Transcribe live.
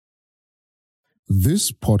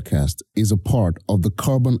This podcast is a part of the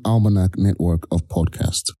Carbon Almanac network of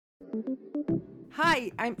podcasts.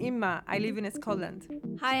 Hi, I'm Imma. I live in Scotland.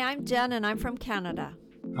 Hi, I'm Jen and I'm from Canada.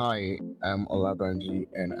 Hi, I'm Olabanji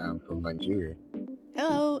and I'm from Nigeria.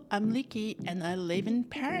 Hello, I'm Licky and I live in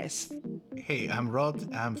Paris. Hey, I'm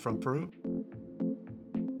Rod. I'm from Peru.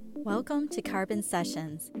 Welcome to Carbon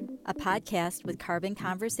Sessions, a podcast with carbon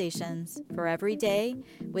conversations for every day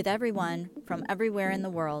with everyone from everywhere in the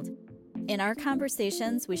world. In our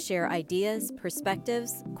conversations, we share ideas,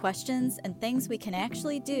 perspectives, questions, and things we can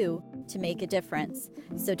actually do to make a difference.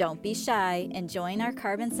 So don't be shy and join our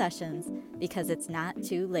Carbon Sessions because it's not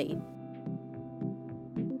too late.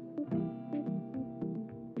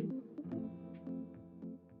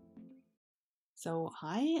 So,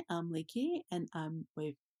 hi, I'm Licky and I'm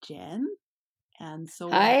with Jen. And so,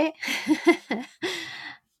 Hi.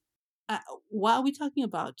 what are we talking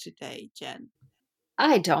about today, Jen?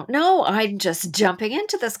 I don't know. I'm just jumping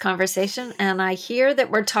into this conversation and I hear that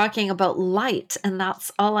we're talking about light, and that's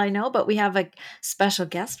all I know. But we have a special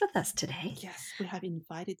guest with us today. Yes, we have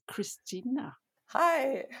invited Christina.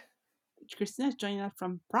 Hi, Christina is joining us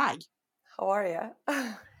from Prague. how are you?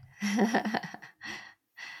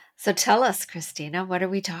 So tell us, Christina, what are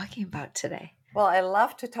we talking about today? Well, I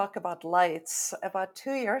love to talk about lights. About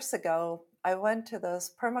 2 years ago, I went to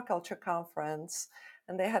this permaculture conference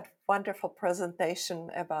and they had wonderful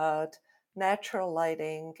presentation about natural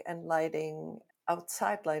lighting and lighting,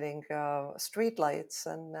 outside lighting, street lights,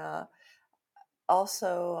 and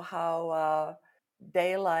also how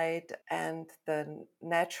daylight and the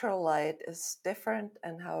natural light is different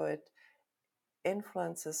and how it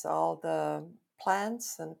influences all the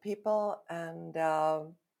plants and people, and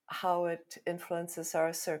how it influences our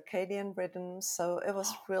circadian rhythms. So it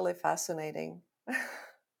was really fascinating.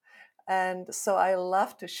 And so I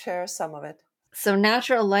love to share some of it. So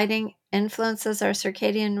natural lighting influences our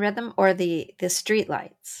circadian rhythm, or the street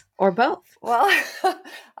lights, or both? Well,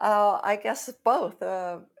 I guess both.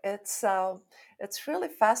 It's really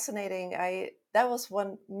fascinating. That was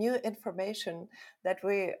one new information that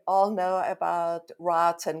we all know about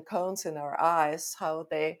rods and cones in our eyes. How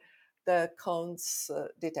the cones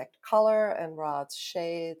detect color and rods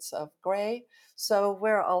shades of gray. So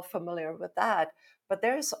we're all familiar with that. But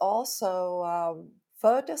there's also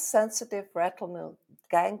photosensitive retinal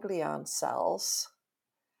ganglion cells,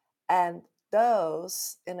 and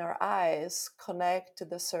those in our eyes connect to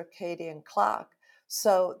the circadian clock.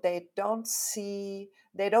 So they don't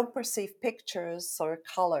perceive pictures or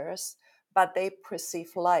colors, but they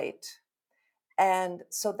perceive light. And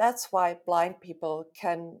so that's why blind people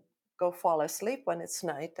can go fall asleep when it's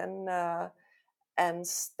night and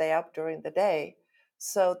stay up during the day.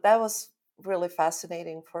 So that was really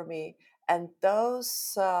fascinating for me. And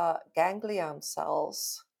those ganglion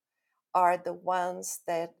cells are the ones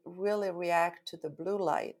that really react to the blue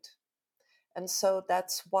light. And so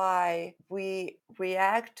that's why we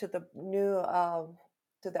react to the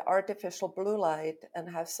to the artificial blue light and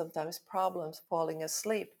have sometimes problems falling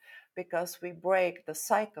asleep, because we break the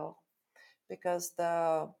cycle, because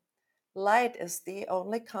the light is the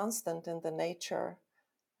only constant in the nature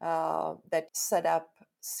that set up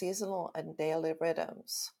seasonal and daily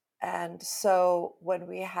rhythms. And so when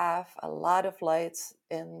we have a lot of lights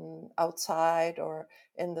in outside or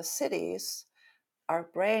in the cities, our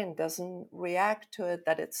brain doesn't react to it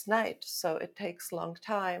that it's night. So it takes a long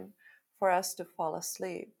time for us to fall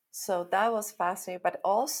asleep. So that was fascinating. But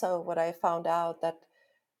also what I found out that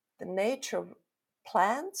the nature,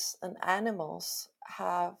 plants and animals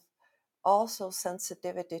have also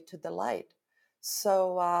sensitivity to the light.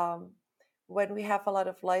 So when we have a lot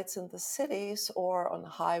of lights in the cities or on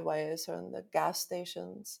highways or in the gas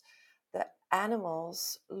stations, the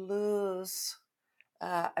animals lose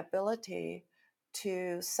ability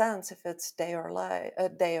to sense if it's day or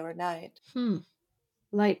night.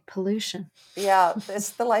 Light pollution. Yeah, it's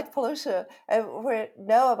the light pollution. And we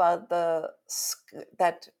know about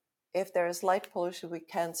that if there is light pollution, we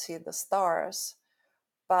can't see the stars.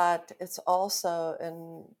 But it's also,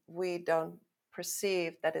 and we don't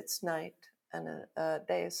perceive that it's night and a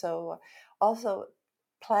day. So also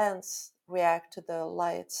plants react to the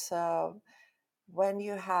lights. When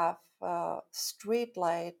you have street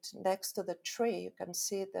light next to the tree, you can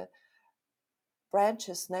see the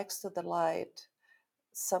branches next to the light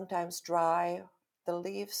sometimes dry. The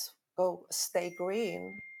leaves stay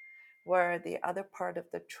green, where the other part of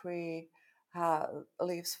the tree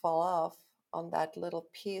leaves fall off on that little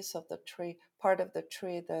piece of the tree. Part of the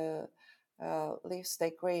tree, the leaves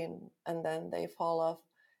stay green, and then they fall off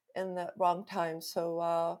in the wrong time. So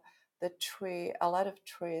a lot of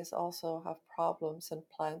trees also have problems, and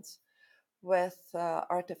plants. with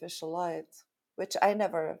artificial light, which I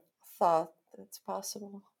never thought it's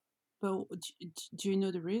possible. But do you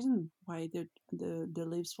know the reason why the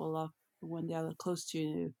leaves fall off when they are close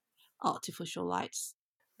to artificial lights?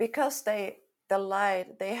 Because the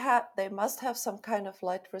light they must have some kind of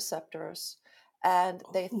light receptors, and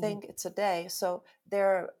they Oh, think it's a day, so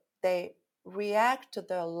they react to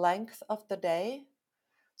the length of the day.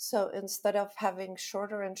 So instead of having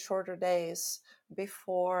shorter and shorter days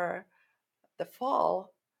before the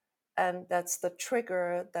fall, and that's the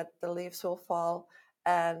trigger that the leaves will fall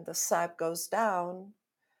and the sap goes down,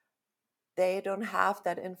 they don't have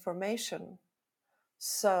that information.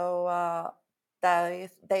 So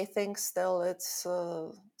they think still it's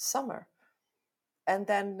summer, and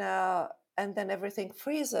then everything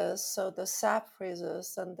freezes, so the sap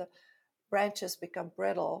freezes and the branches become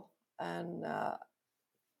brittle, and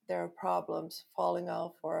there are problems falling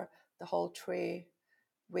off or the whole tree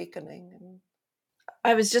weakening. And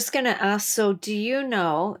I was just going to ask, so do you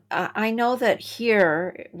know, I know that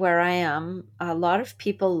here where I am, a lot of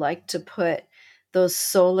people like to put those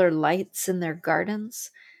solar lights in their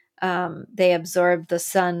gardens. They absorb the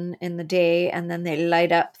sun in the day and then they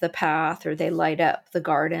light up the path or they light up the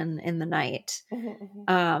garden in the night. Mhm.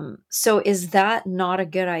 So is that not a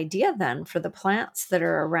good idea then for the plants that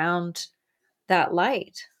are around that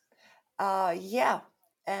light? Yeah,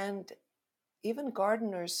 and even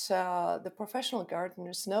gardeners, the professional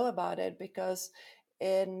gardeners know about it, because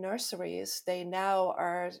in nurseries they now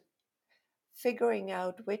are figuring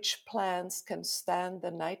out which plants can stand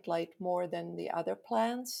the nightlight more than the other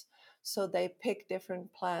plants. So they pick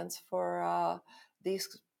different plants for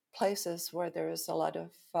these places where there is a lot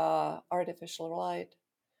of artificial light.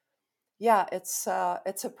 Yeah, it's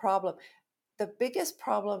a problem. The biggest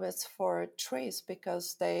problem is for trees,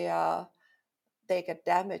 because they get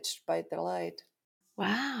damaged by the light.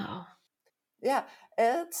 Wow. Yeah,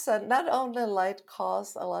 it's not only light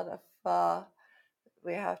cause a lot of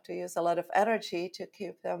we have to use a lot of energy to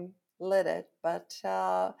keep them lit, but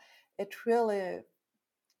it really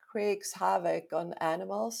creates havoc on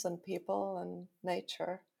animals and people and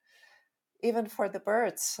nature. Even for the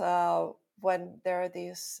birds, when there are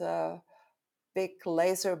these big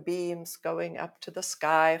laser beams going up to the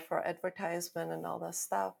sky for advertisement and all that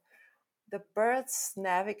stuff, the birds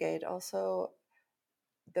navigate also.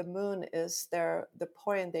 The moon is the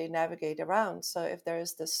point they navigate around. So if there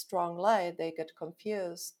is this strong light, they get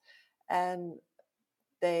confused and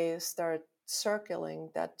they start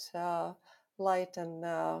circling that light, and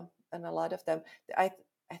a lot of them. I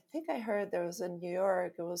I think I heard there was in New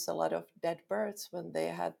York. It was a lot of dead birds when they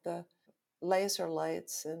had the laser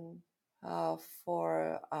lights in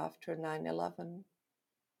for after 9/11.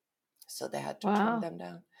 So they had to trim Wow. them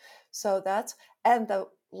down. So that's, and the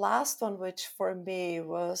last one, which for me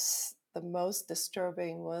was the most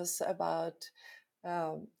disturbing, was about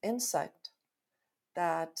insect.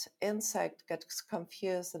 That insect gets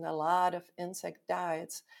confused and a lot of insect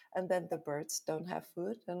dies, and then the birds don't have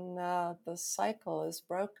food, and the cycle is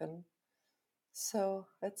broken. So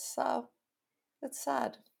it's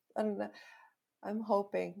sad, and I'm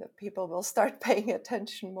hoping that people will start paying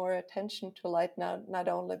more attention to light now, not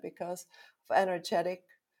only because of energetic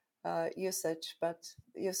usage, but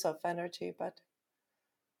use of energy, but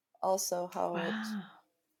also how it Wow.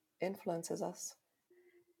 influences us.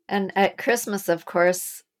 And at Christmas, of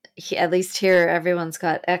course, at least here, everyone's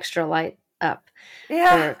got extra light up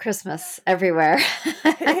Yeah, for Christmas everywhere.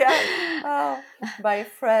 yeah. Oh, my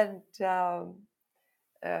friend,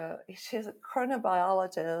 she's a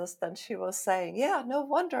chronobiologist, and she was saying, yeah, no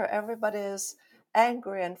wonder everybody is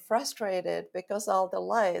angry and frustrated, because all the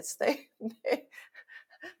lights, they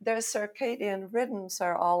their circadian rhythms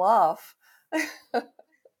are all off.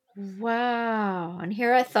 Wow. And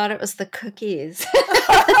here I thought it was the cookies,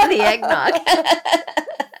 the eggnog.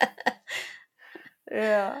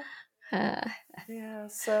 Yeah, Uh, yeah.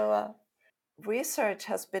 So research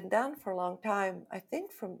has been done for a long time. I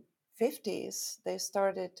think from 50s they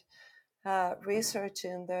started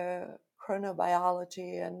researching the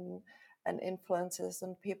chronobiology and influences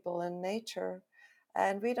on people and nature,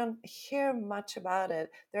 and we don't hear much about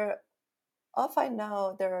it. Off I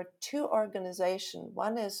know, there are two organizations.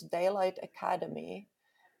 One is Daylight Academy,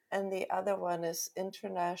 and the other one is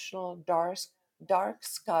International Dark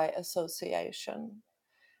Sky Association.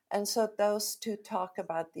 And so those two talk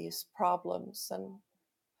about these problems and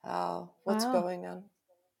what's wow. going on,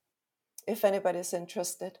 if anybody's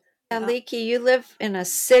interested. uh, Leaky, you live in a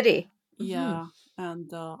city. Mhm. yeah,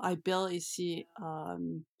 and I barely see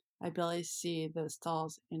the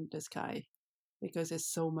stars in the sky because there's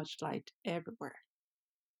so much light everywhere.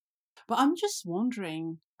 But I'm just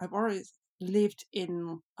wondering. I've always lived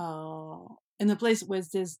in a place where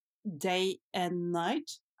there's day and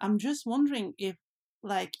night. I'm just wondering if,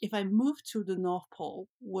 like, if I move to the North Pole,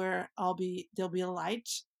 where there'll be light,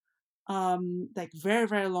 like very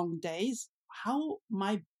very long days, how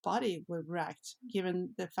my body will react,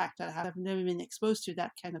 given the fact that I've never been exposed to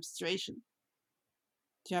that kind of situation.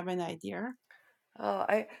 Do you have an idea? Oh,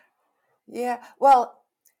 yeah. Well,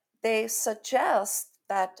 they suggest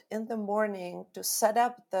that in the morning to set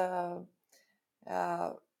up the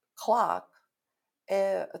uh, clock,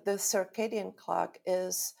 the circadian clock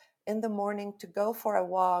is in the morning to go for a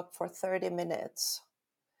walk for 30 minutes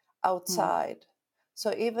Hmm. outside.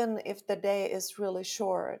 So even if the day is really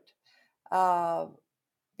short, uh,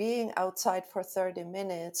 being outside for 30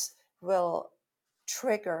 minutes will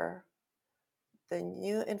trigger the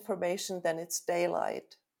new information, then it's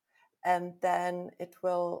daylight, and then it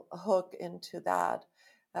will hook into that.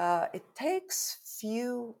 It takes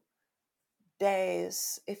few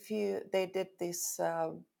days. If you They did these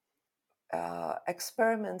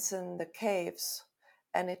experiments in the caves,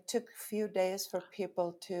 and it took a few days for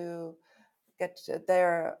people to get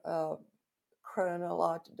their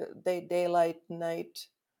the daylight night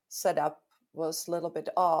setup was a little bit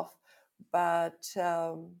off, but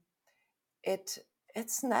it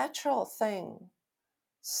it's natural thing.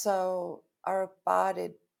 So our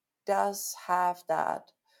body does have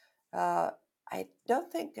that. Uh, I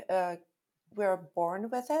don't think we're born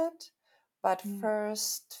with it, but Hmm.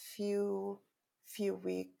 first few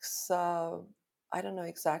weeks, I don't know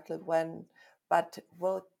exactly when, but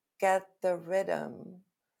we'll get the rhythm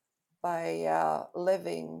by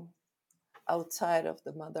living outside of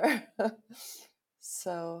the mother.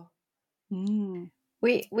 So Hmm.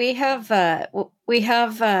 We have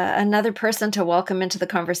another person to welcome into the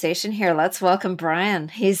conversation here. Let's welcome Brian.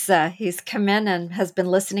 He's come in and has been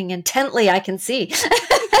listening intently. I can see.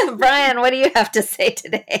 Brian, what do you have to say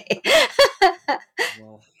today?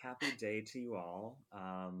 Well, happy day to you all.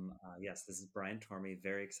 Yes, this is Brian Tormey.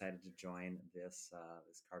 Very excited to join this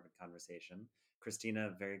carbon conversation.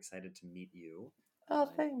 Christina, very excited to meet you oh, and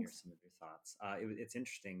hear thanks. some of your thoughts. It's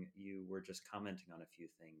interesting. You were just commenting on a few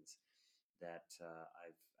things that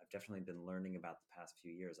I've definitely been learning about the past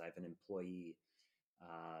few years. I have an employee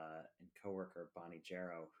and coworker, Bonnie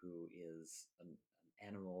Jarrow, who is an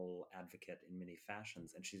animal advocate in many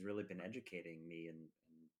fashions, and she's really been educating me and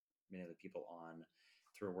many other people on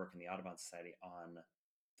through her work in the Audubon Society on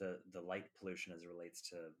the light pollution as it relates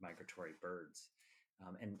to migratory birds.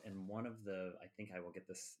 And one of the, I think I will get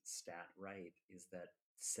this stat right, is that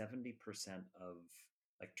 70% of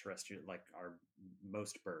like terrestrial, like our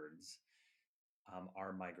most birds,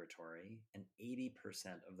 are migratory, and 80%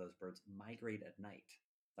 of those birds migrate at night.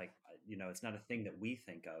 Like, it's not a thing that we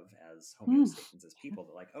think of as Homo Hmm. sapiens, as people.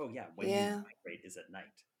 They're like, oh, yeah, when you Yeah. migrate is at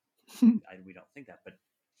night. We don't think that. But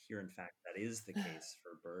here, in fact, that is the case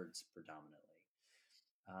for birds predominantly.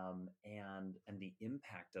 And the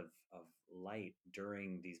impact of light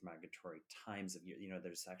during these migratory times of year,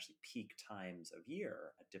 there's actually peak times of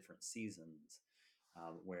year at different seasons,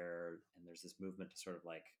 and there's this movement to sort of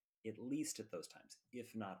like, at least at those times,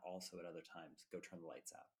 if not also at other times, go turn the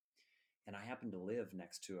lights out. And I happen to live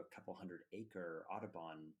next to a couple 100-acre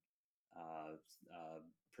Audubon uh,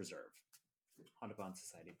 preserve, Audubon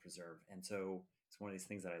Society preserve. And so it's one of these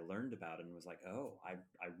things that I learned about and was like, oh, I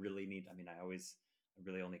really need, I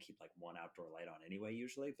really only keep like one outdoor light on anyway,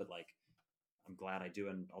 usually, but like, I'm glad I do.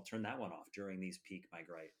 And I'll turn that one off during these peak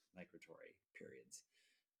migratory periods.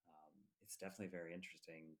 It's definitely very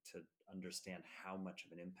interesting to understand how much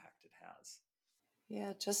of an impact it has.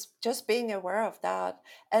 Yeah, just being aware of that.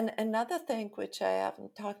 And another thing which I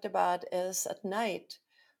haven't talked about is at night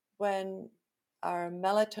when our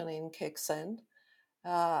melatonin kicks in,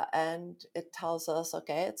 and it tells us,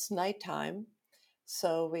 okay, it's nighttime,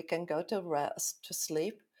 so we can go to rest, to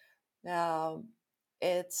sleep. Um,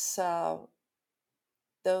 it's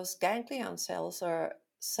Those ganglion cells are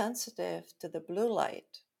sensitive to the blue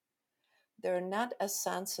light. They're not as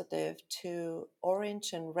sensitive to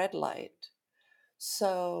orange and red light.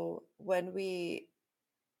 So when we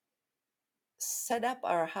set up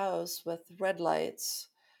our house with red lights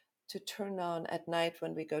to turn on at night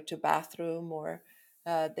when we go to bathroom, or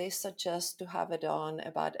they suggest to have it on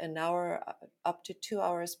about an hour up to 2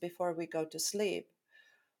 hours before we go to sleep,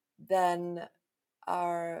 then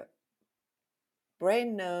our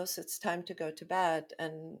brain knows it's time to go to bed,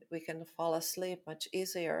 and we can fall asleep much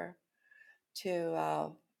easier.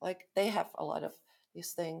 To Like, they have a lot of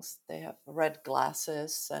these things. They have red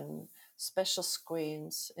glasses and special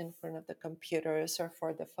screens in front of the computers or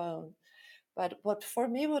for the phone. But what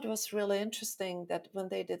was really interesting, that when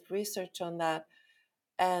they did research on that,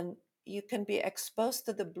 and you can be exposed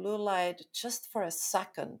to the blue light just for a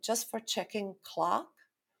second, just for checking clock,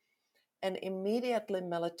 and immediately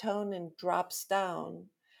melatonin drops down,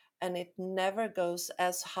 and it never goes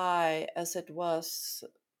as high as it was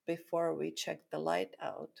before we checked the light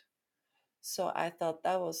out. So I thought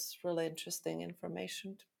that was really interesting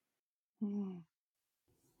information. Mm.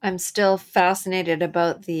 I'm still fascinated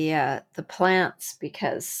about the plants,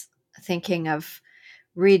 because thinking of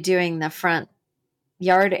redoing the front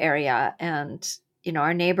yard area, and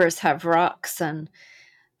our neighbors have rocks and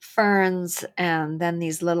ferns, and then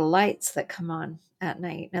these little lights that come on at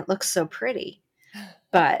night, and it looks so pretty.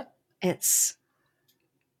 But it's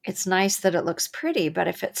nice that it looks pretty, but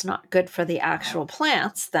if it's not good for the actual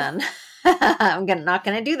plants, then I'm not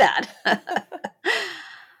going to do that.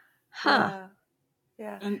 Huh. Yeah,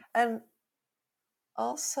 yeah. And And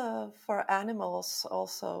also for animals,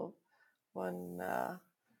 also when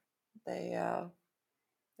they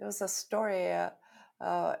there was a story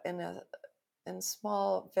in a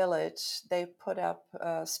small village. They put up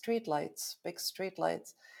street lights, big street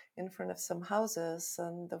lights, in front of some houses,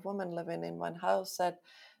 and the woman living in one house said,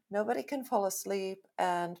 "Nobody can fall asleep,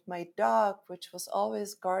 and my dog, which was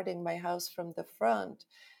always guarding my house from the front,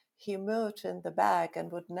 he moved in the back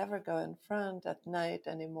and would never go in front at night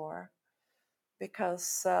anymore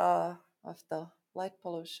because of the light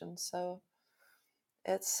pollution." So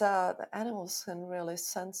it's the animals can really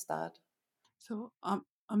sense that. so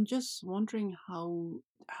I'm just wondering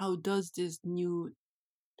how does this new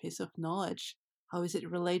piece of knowledge, how is it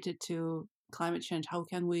related to climate change? How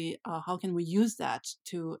can we use that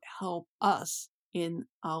to help us in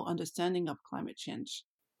our understanding of climate change?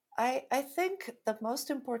 I think the most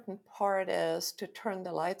important part is to turn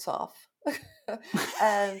the lights off.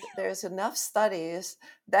 And there's enough studies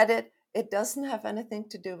that it doesn't have anything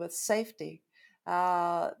to do with safety.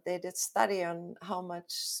 They did study on how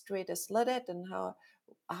much street is lit and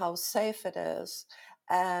how safe it is.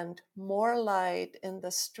 And more light in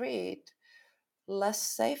the street, less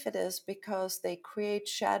safe it is because they create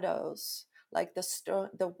shadows. Like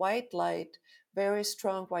the white light, very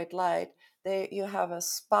strong white light, you have a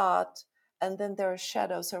spot and then there are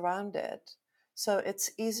shadows around it. So it's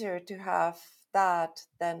easier to have that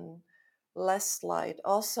than less light.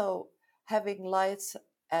 Also, having lights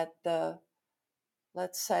at the,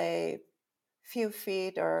 let's say, few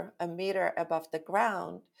feet or a meter above the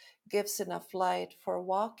ground gives enough light for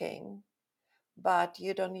walking, but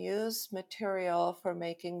you don't use material for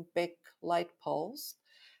making big light poles.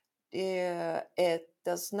 It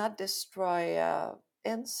does not destroy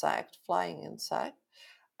flying insect.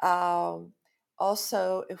 Um,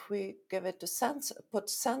 Also, if we give it put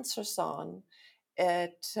sensors on,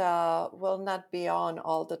 it will not be on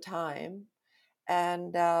all the time.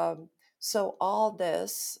 And so all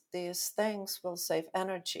these things will save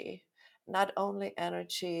energy, not only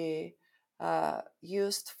energy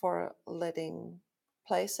used for lighting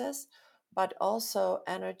places, but also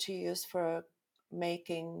energy used for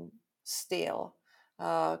making steel,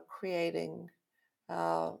 creating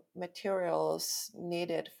materials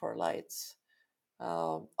needed for lights.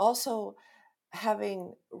 Also,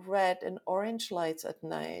 having red and orange lights at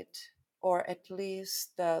night, or at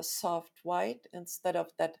least the soft white instead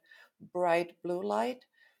of that bright blue light,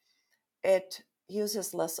 it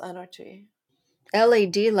uses less energy.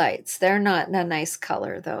 LED lights, they're not a nice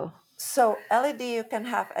color though. So LED, you can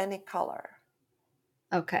have any color,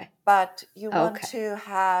 Okay. but Okay.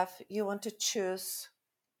 you want to choose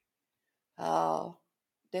uh,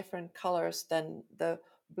 different colors than the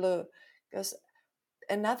blue, because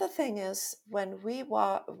another thing is when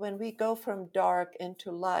we go from dark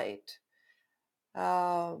into light,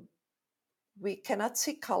 uh, we cannot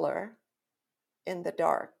see color in the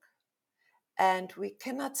dark, and we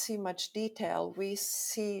cannot see much detail. We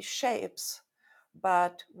see shapes,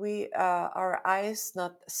 but our eyes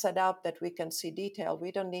not set up that we can see detail.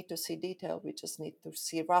 We don't need to see detail. We just need to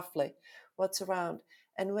see roughly what's around.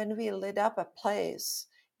 And when we lit up a place,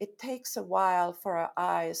 it takes a while for our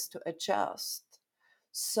eyes to adjust.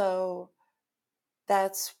 So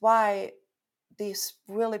that's why these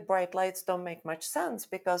really bright lights don't make much sense,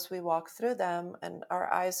 because we walk through them and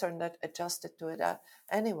our eyes are not adjusted to it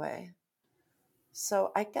anyway.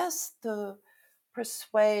 So I guess to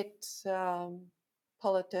persuade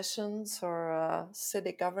politicians or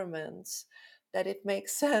city governments that it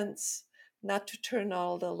makes sense not to turn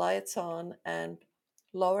all the lights on and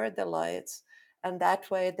lower the lights, and that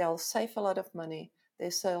way they'll save a lot of money, they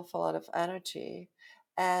save a lot of energy,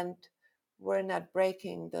 and we're not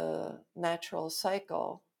breaking the natural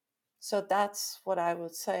cycle. So that's what I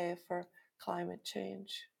would say for climate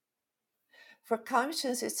change. for climate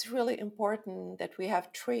change, it's really important that we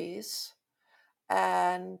have trees,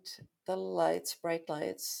 and the lights, bright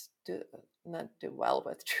lights, do not do well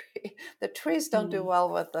with tree. The trees don't do well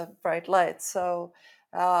with the bright lights. So,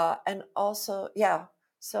 and also, yeah.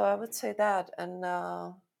 So I would say that, and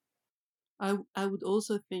I would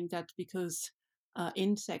also think that because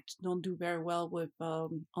insects don't do very well with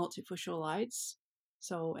artificial lights,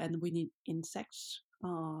 so and we need insects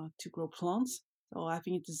to grow plants. So I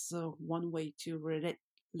think it is one way to relate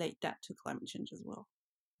that to climate change as well.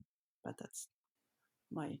 But that's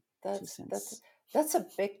my two that's cents. that's a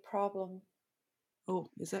big problem. Oh,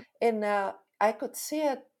 is it? And I could see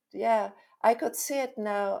it. Yeah, I could see it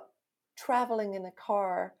now. Traveling in a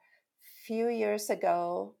car, few years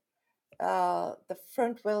ago, the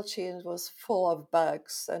front windshield was full of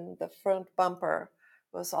bugs, and the front bumper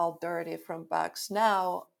was all dirty from bugs.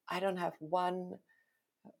 Now I don't have one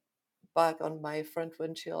bug on my front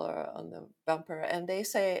windshield or on the bumper. And they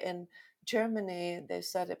say in Germany, they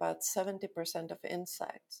said about 70% of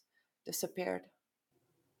insects disappeared.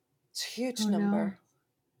 It's a huge Oh no. number.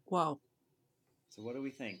 Wow. So what do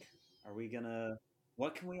we think? Are we gonna?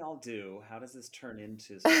 What can we all do? How does this turn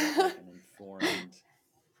into sort of like an informed,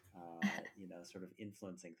 sort of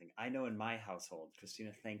influencing thing? I know in my household,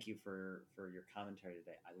 Christina, thank you for your commentary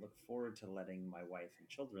today. I look forward to letting my wife and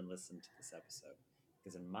children listen to this episode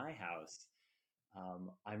because in my house,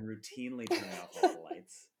 I'm routinely turning off all the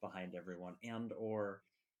lights behind everyone, and or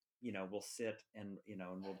we'll sit and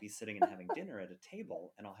and we'll be sitting and having dinner at a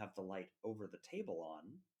table, and I'll have the light over the table on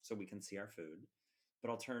so we can see our food, but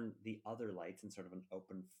I'll turn the other lights in sort of an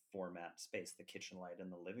open format space, the kitchen light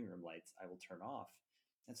and the living room lights, I will turn off.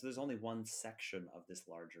 And so there's only one section of this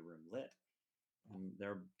larger room lit. And there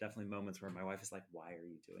are definitely moments where my wife is like, why are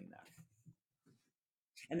you doing that?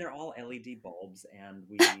 And they're all LED bulbs, and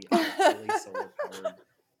we are fully solar powered.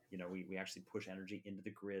 We actually push energy into the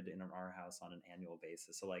grid in our house on an annual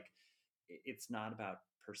basis. So like, it's not about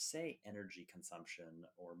per se energy consumption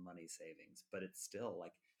or money savings, but it's still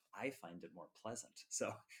like I find it more pleasant.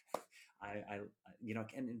 So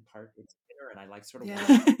and in part it's thinner, and I like sort of want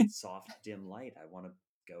Yeah. soft, dim light. I want to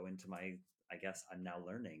go into my. I guess I'm now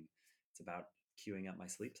learning. It's about queuing up my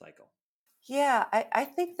sleep cycle. Yeah, I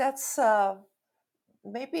think that's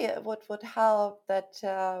maybe what would help that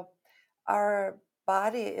our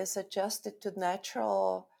body is adjusted to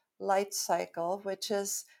natural light cycle, which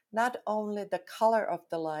is not only the color of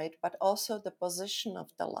the light, but also the position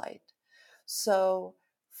of the light. So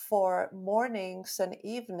for mornings and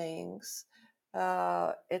evenings,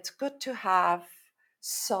 it's good to have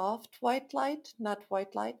soft white light, not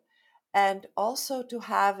white light, and also to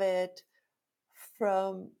have it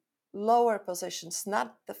from lower positions,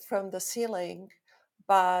 not from the ceiling,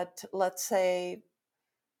 but let's say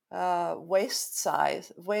waist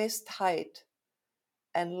size, waist height,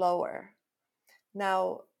 and lower.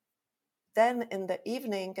 Now, then in the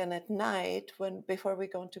evening and at night, when before we're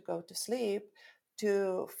going to go to sleep,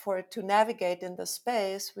 to navigate in the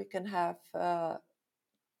space, we can have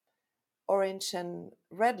orange and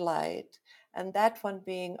red light, and that one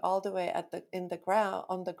being all the way at the in the ground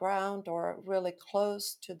on the ground or really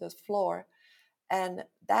close to the floor. And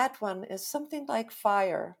that one is something like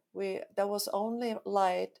fire. There was only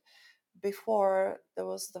light before there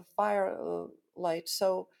was the fire light,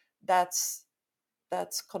 so that's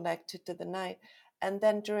connected to the night. And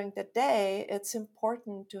then during the day, it's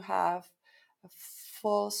important to have a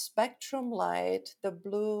full spectrum light, the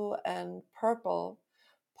blue and purple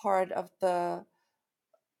part of the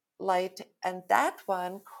light, and that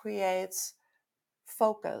one creates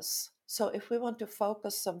focus. So if we want to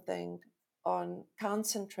focus something on,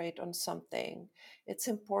 concentrate on something, it's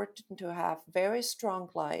important to have very strong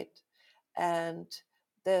light. And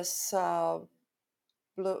this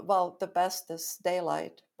blue, well, the best is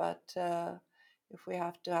daylight, but if we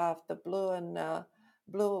have to have the blue and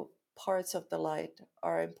blue parts of the light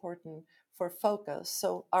are important for focus.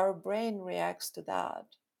 So our brain reacts to that.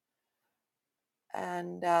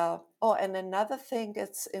 And and another thing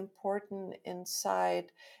that's important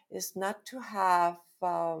inside is not to have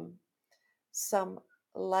some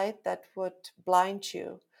light that would blind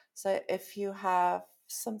you. So if you have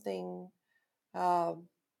something um,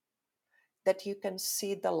 that you can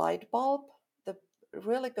see the light bulb, the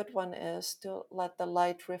really good one is to let the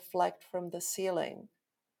light reflect from the ceiling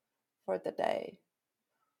for the day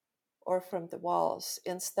or from the walls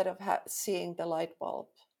instead of seeing the light bulb.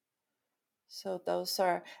 So those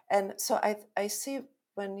are, and so I see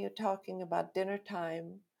when you're talking about dinner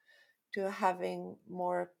time, to having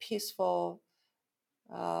more peaceful,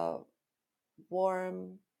 uh,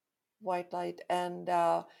 warm white light and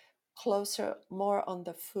closer more on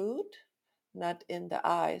the food not in the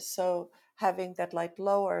eyes. So having that light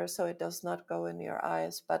lower so it does not go in your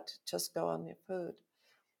eyes, but just go on your food.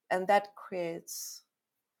 And that creates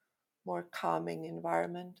more calming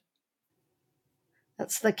environment.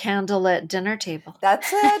 That's the candlelit dinner table.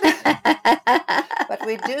 That's it. But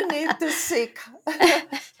we do need to see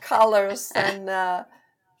colors and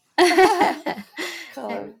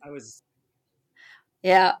color. I was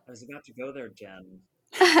Yeah. I was about to go there, Jen.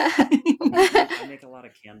 I I make a lot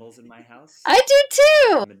of candles in my house. do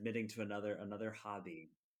too. I'm admitting to another hobby.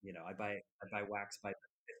 I buy wax by the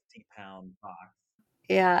 50-pound box.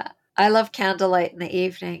 Yeah. I love candlelight in the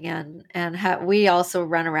evening, and we also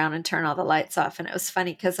run around and turn all the lights off. And it was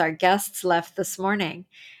funny because our guests left this morning,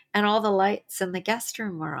 and all the lights in the guest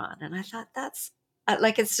room were on. And I thought that's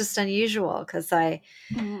like it's just unusual because we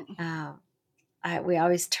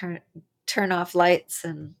always turn off lights,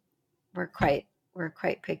 and we're quite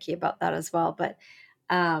picky about that as well. But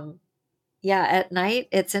um, yeah, at night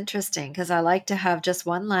it's interesting because I like to have just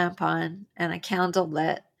one lamp on and a candle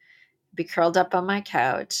lit, be curled up on my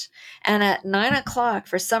couch. And at 9 o'clock,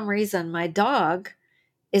 for some reason, my dog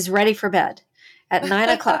is ready for bed. At 9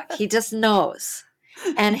 o'clock, he just knows,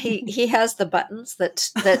 and he has the buttons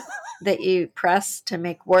that you press to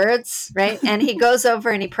make words, right? And he goes over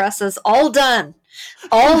and he presses all done,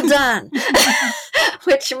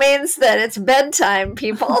 which means that it's bedtime,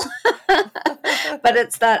 people. But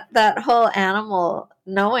it's that whole animal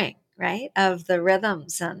knowing, right, of the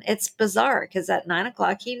rhythms. And it's bizarre because at 9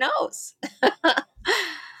 o'clock he knows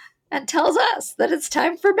and tells us that it's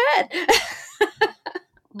time for bed.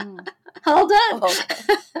 All done.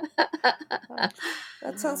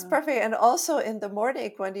 That sounds perfect. And also in the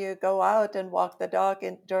morning when you go out and walk the dog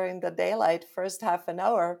during the daylight, first half an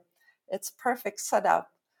hour, it's perfect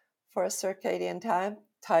setup for a circadian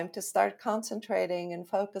time to start concentrating and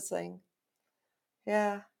focusing.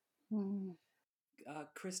 Yeah.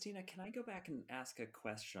 Christina, can I go back and ask a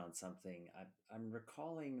question on something? I'm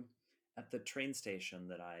recalling at the train station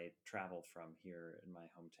that I travel from here in my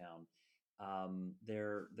hometown.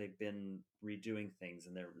 They've been redoing things,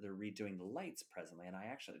 and they're redoing the lights presently. And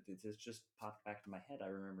this just popped back to my head. I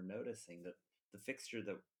remember noticing that the fixture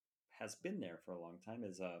that has been there for a long time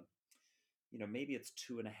is maybe it's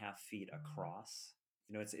 2.5 feet across.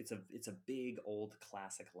 It's a big old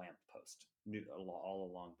classic lamp post, all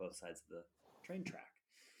along both sides of the train track.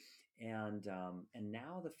 And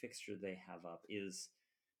now the fixture they have up is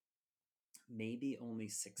maybe only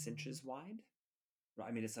 6 inches wide.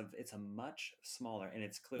 I mean, it's a much smaller, and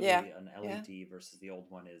it's clearly an LED versus the old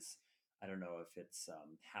one is, I don't know if it's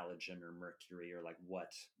halogen or mercury or like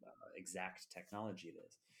what exact technology it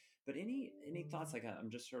is. But any thoughts? Like, I'm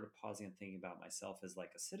just sort of pausing and thinking about myself as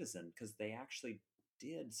like a citizen, because they actually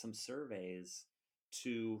did some surveys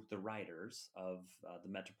to the riders of the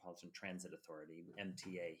Metropolitan Transit Authority,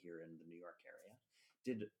 MTA, here in the New York area,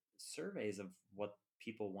 did surveys of what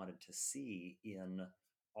people wanted to see in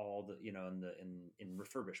all the in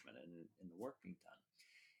refurbishment and in the work being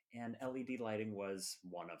done, and LED lighting was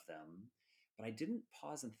one of them. But I didn't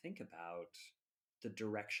pause and think about the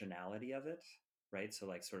directionality of it, right? So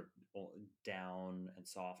like sort of down and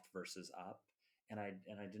soft versus up. And I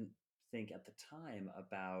didn't think at the time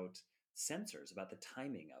about sensors, about the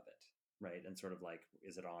timing of it, right? And sort of like,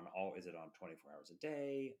 is it on 24 hours a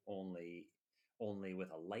day, only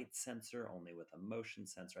with a light sensor, only with a motion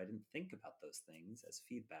sensor? I didn't think about those things as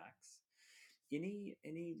feedbacks. Any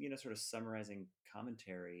sort of summarizing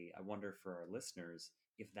commentary, I wonder, for our listeners,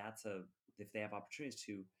 if they have opportunities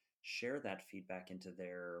to share that feedback into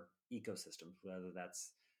their ecosystems, whether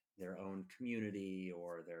that's their own community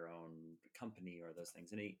or their own company or those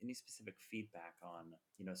things. Any specific feedback on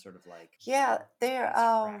sort of like they're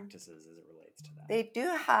best practices as it relates to that? They do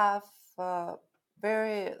have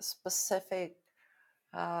very specific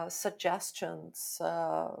suggestions.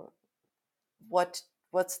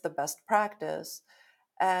 What's the best practice?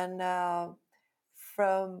 And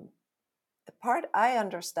from the part I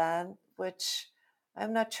understand, which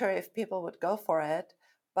I'm not sure if people would go for it,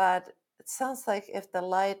 but it sounds like if the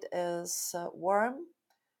light is warm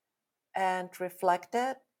and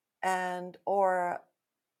reflected and or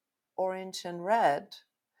orange and red,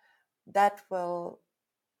 that will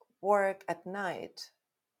work at night.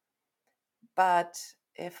 But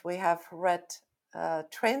if we have red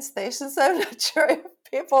train stations, I'm not sure if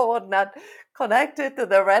people would not connect it to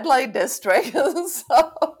the red light district.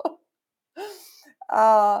 So,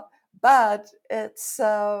 but it's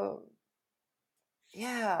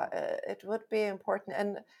it would be important,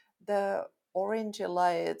 and the orangey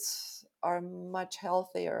lights are much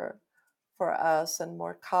healthier for us and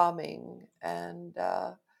more calming and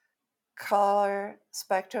color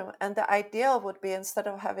spectrum. And the ideal would be, instead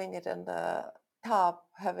of having it in the top,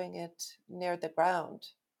 having it near the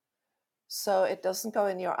ground. So it doesn't go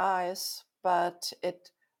in your eyes, but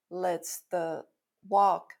it lets the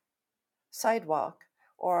sidewalk,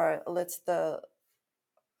 or lets the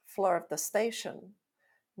floor of the station,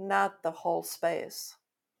 not the whole space.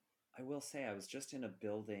 I will say I was just in a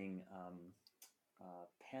building.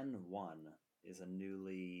 Pen One is a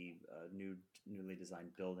newly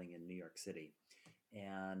designed building in New York City,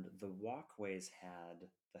 and the walkways had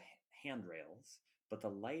the handrails, but the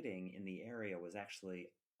lighting in the area was actually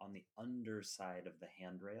on the underside of the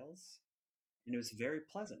handrails, and it was very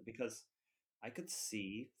pleasant because I could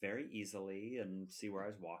see very easily and see where I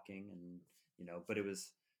was walking, and but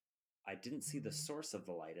I didn't see the source of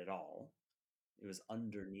the light at all. It was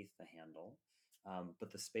underneath the handle,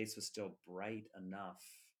 but the space was still bright enough.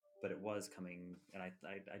 But it was coming, and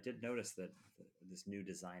I did notice that this new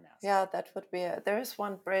design aspect. Yeah, that would be it. There is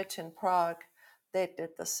one bridge in Prague. They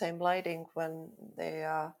did the same lighting when they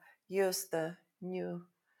used the new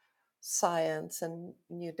science and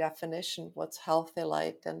new definition, what's healthy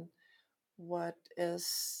light and what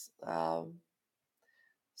is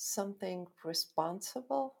something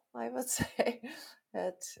responsible, I would say.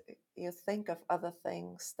 That you think of other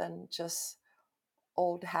things than just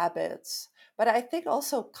old habits. But I think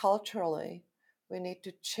also culturally, we need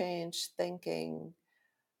to change thinking.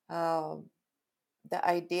 The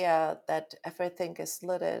idea that everything is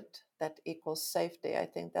lidded, that equals safety, I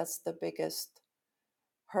think that's the biggest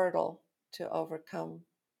hurdle to overcome.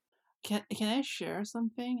 Can I share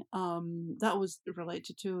something? That was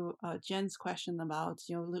related to Jen's question about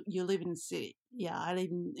you live in the city. Yeah, I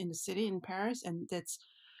live in the city in Paris, and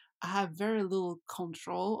I have very little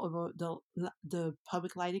control over the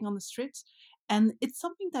public lighting on the streets, and it's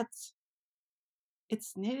something that's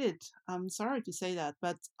it's needed. I'm sorry to say that,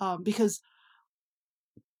 but because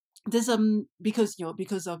there's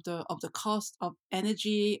because of the cost of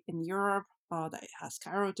energy in Europe that has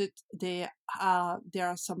skyrocketed. There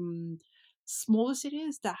are some smaller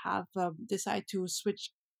cities that have decided to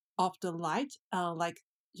switch off the light, like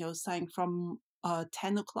starting from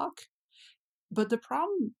 10 o'clock. But the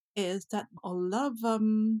problem is that a lot of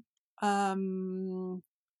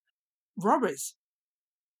robberies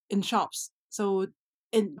in shops. So,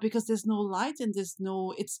 and because there's no light and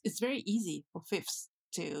it's very easy for thieves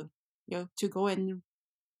to to go and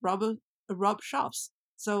rob shops.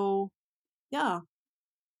 So yeah,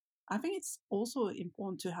 I think it's also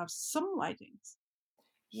important to have some lightings.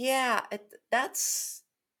 Yeah, that's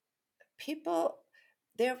people.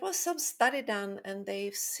 There was some study done, and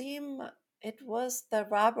they seem it was the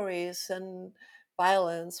robberies and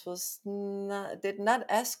violence did not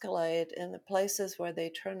escalate in the places where they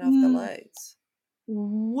turn off the lights.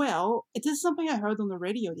 Well, it is something I heard on the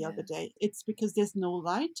radio the Yeah. other day. It's because there's no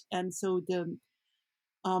light, and so the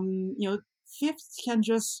thieves can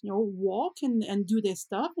just walk and do their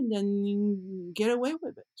stuff and then get away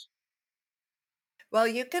with it. Well,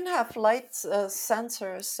 you can have light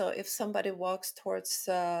sensors, so if somebody walks towards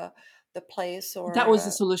the place or That was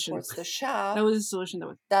the solution. towards the shop, That was the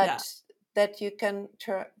solution. that you can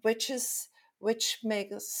turn, which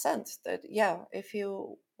makes sense. That if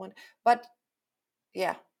you want, but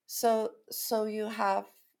yeah, so you have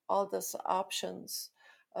all these options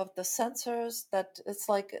of the sensors, that it's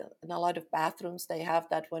like in a lot of bathrooms they have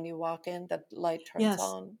that when you walk in, that light turns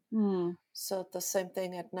on. So the same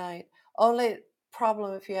thing at night. Only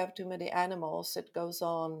problem, if you have too many animals, it goes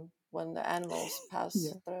on when the animals pass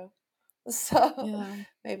through. So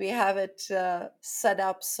maybe have it set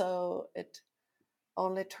up so it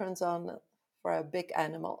only turns on for a big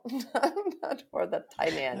animal, not for the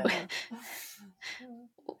tiny animal.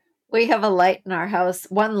 We have a light in our house,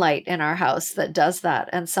 one light in our house that does that.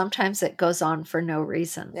 And sometimes it goes on for no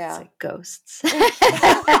reason. Yeah. It's like ghosts.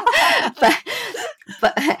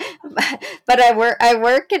 but I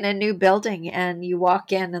work in a new building, and you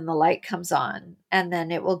walk in and the light comes on, and then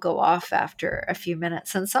it will go off after a few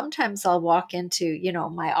minutes. And sometimes I'll walk into,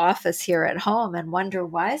 my office here at home and wonder,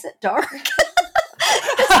 why is it dark?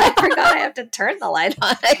 Because I forgot I have to turn the light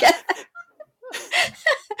on again.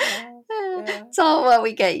 It's all what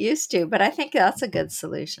we get used to, but I think that's a good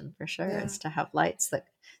solution for sure, is to have lights, that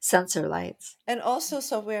sensor lights, and also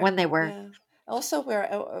when they work. Also, we're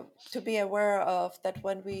to be aware of that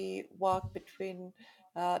when we walk between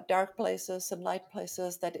dark places and light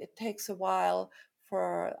places, that it takes a while for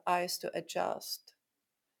our eyes to adjust.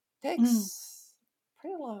 It takes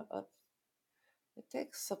pretty long. It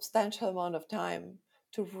takes substantial amount of time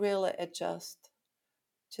to really adjust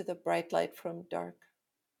to the bright light from dark.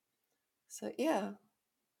 So yeah,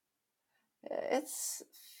 it's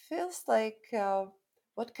feels like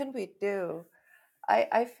what can we do?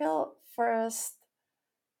 I feel first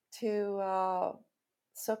to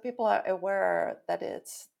so people are aware that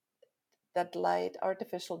it's that light,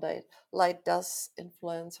 artificial light does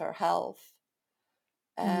influence our health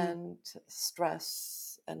Mm. and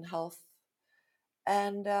stress and health,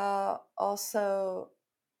 and also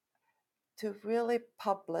to really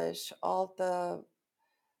publish all the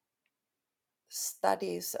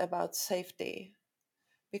studies about safety,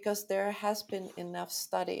 because there has been enough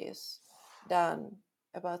studies done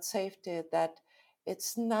about safety that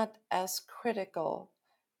it's not as critical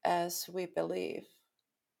as we believe.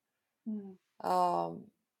 Mm.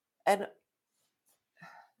 Um, and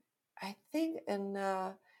I think in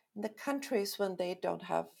the countries when they don't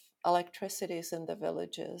have electricities in the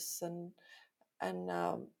villages, and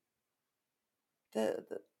the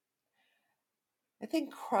I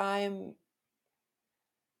think crime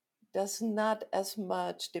does not as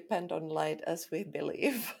much depend on light as we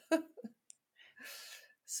believe.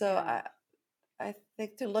 So Yeah. I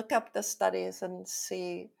think to look up the studies and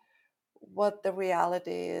see what the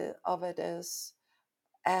reality of it is,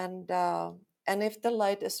 and if the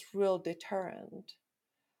light is real deterrent,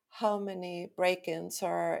 how many break-ins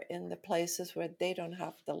are in the places where they don't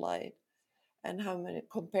have the light, and how many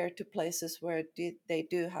compared to places where they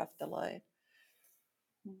do have the light.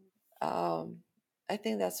 Um, I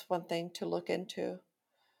think that's one thing to look into,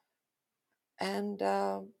 and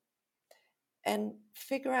and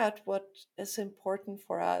figure out what is important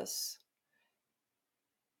for us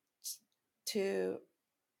to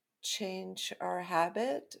change our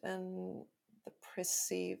habit and the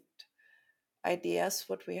perceived ideas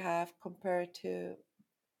what we have compared to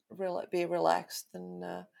be relaxed and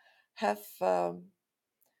have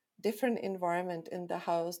different environment in the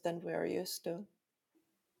house than we are used to.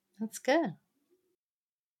 That's good.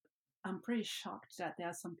 I'm pretty shocked that there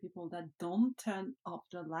are some people that don't turn off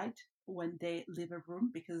the light when they leave a room,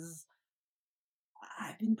 because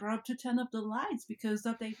I've been brought up to turn off the lights because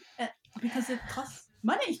it costs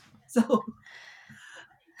money. So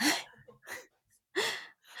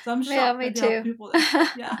I'm Yeah, shocked me that there are too. people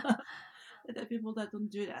that, yeah, that there are people that don't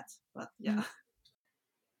do that. But yeah.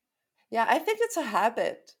 Yeah, I think it's a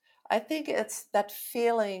habit. I think it's that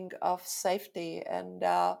feeling of safety, and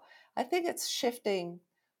I think it's shifting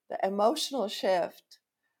the emotional shift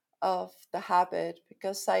of the habit,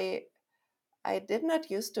 because I did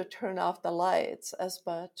not used to turn off the lights as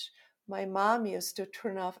much. My mom used to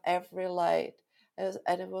turn off every light,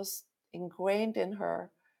 and it was ingrained in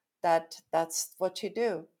her that that's what you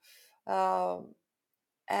do. Um,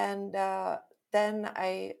 and then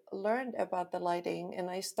I learned about the lighting, and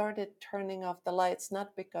I started turning off the lights,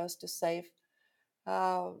 not because to save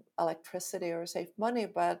electricity or save money,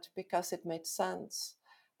 but because it made sense,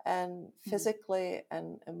 and physically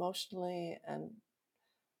and emotionally, and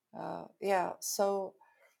yeah. So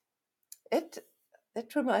it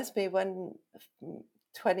it reminds me when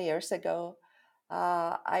 20 years ago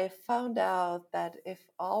I found out that if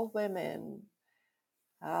all women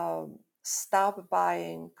stop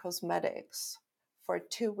buying cosmetics for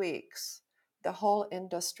 2 weeks, the whole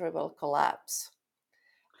industry will collapse.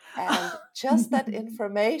 And just that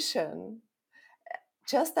information,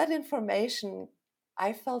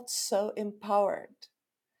 I felt so empowered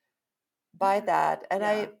by that, and Yeah.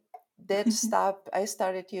 I did stop. I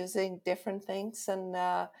started using different things, and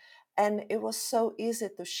it was so easy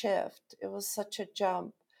to shift. It was such a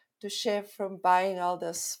jump to shift from buying all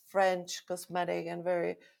this French cosmetic and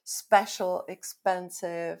very special,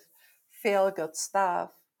 expensive, feel good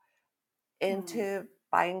stuff into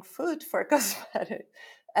buying food for cosmetic,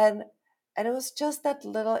 and and it was just that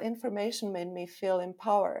little information made me feel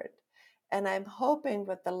empowered. And I'm hoping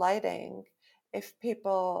with the lighting, if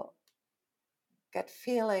people get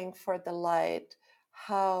feeling for the light,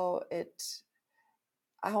 how it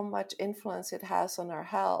how much influence it has on our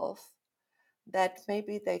health, that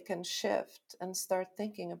maybe they can shift and start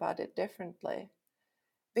thinking about it differently.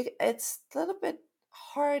 It's a little bit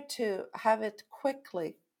hard to have it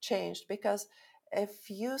quickly changed, because if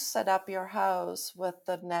you set up your house with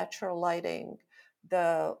the natural lighting,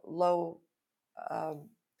 the low um,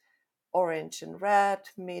 orange and red,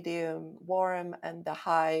 medium warm, and the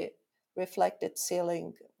high reflected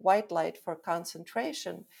ceiling white light for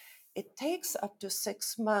concentration, it takes up to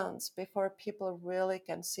 6 months before people really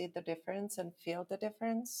can see the difference and feel the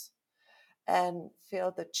difference and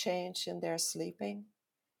feel the change in their sleeping.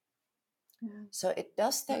 So it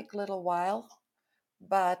does take a little while,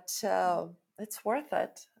 but it's worth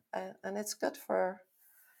it, and it's good for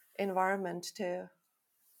environment too.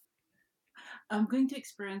 I'm going to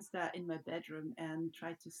experience that in my bedroom and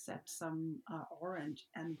try to set some orange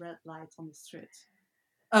and red lights on the street.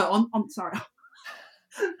 On sorry,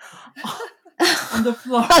 on the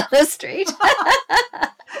floor. On the street.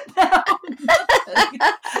 No,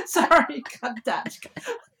 sorry, cut that.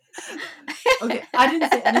 Okay, I didn't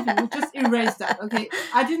say anything. We'll just erase that. Okay,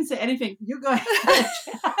 I didn't say anything. You go ahead.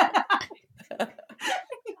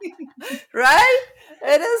 Right?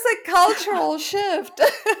 It is a cultural shift.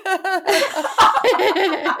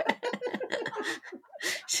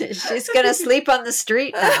 She's going to sleep on the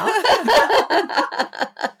street now.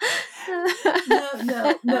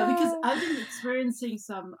 No, because I've been experiencing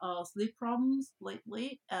some sleep problems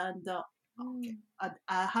lately, and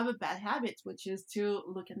I have a bad habit, which is to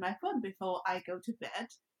look at my phone before I go to bed.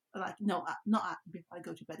 Like, no, not before I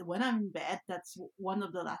go to bed. When I'm in bed, that's one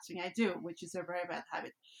of the last thing I do, which is a very bad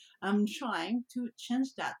habit. I'm trying to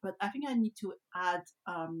change that, but I think I need to add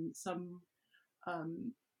some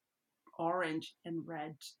orange and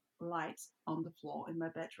red lights on the floor in my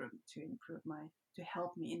bedroom to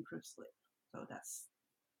help me improve sleep. So that's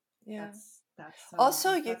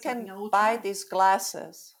also, you that's something I can will buy try. these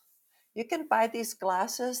glasses. You can buy these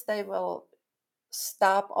glasses. They will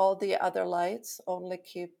stop all the other lights. Only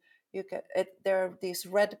keep you can. There are these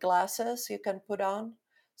red glasses you can put on,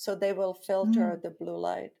 so they will filter the blue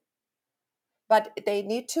light. But they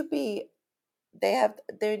need to be. They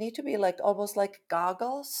need to be like almost like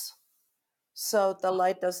goggles, so the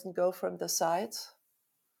light doesn't go from the sides.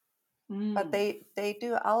 But they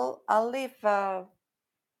do. I'll leave. I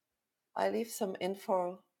leave some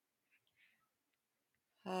info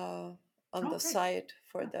on the site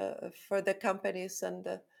for the companies and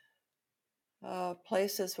the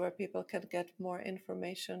places where people can get more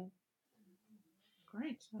information.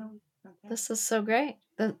 Great. This is so great.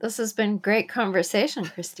 This has been great conversation,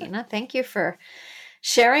 Christina. Thank you for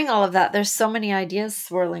sharing all of that. There's so many ideas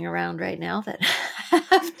swirling around right now that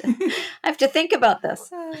I have to think about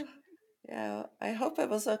this. Yeah, I hope it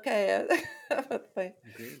was okay.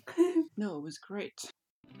 No, it was great.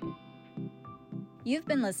 You've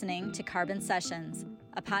been listening to Carbon Sessions,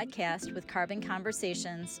 a podcast with carbon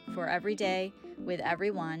conversations for every day with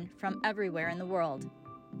everyone from everywhere in the world.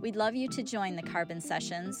 We'd love you to join the Carbon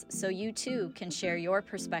Sessions so you too can share your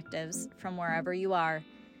perspectives from wherever you are.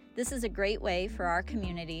 This is a great way for our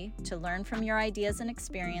community to learn from your ideas and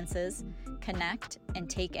experiences, connect, and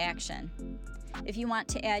take action. If you want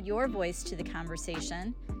to add your voice to the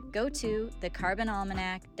conversation, go to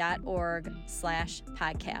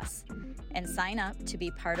thecarbonalmanac.org/podcasts and sign up to be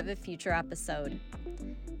part of a future episode.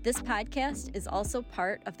 This podcast is also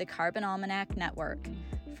part of the Carbon Almanac Network.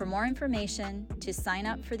 For more information, to sign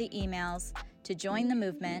up for the emails, to join the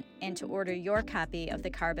movement, and to order your copy of the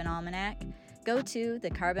Carbon Almanac, go to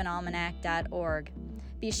thecarbonalmanac.org.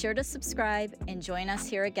 Be sure to subscribe and join us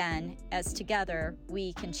here again, as together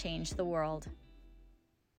we can change the world.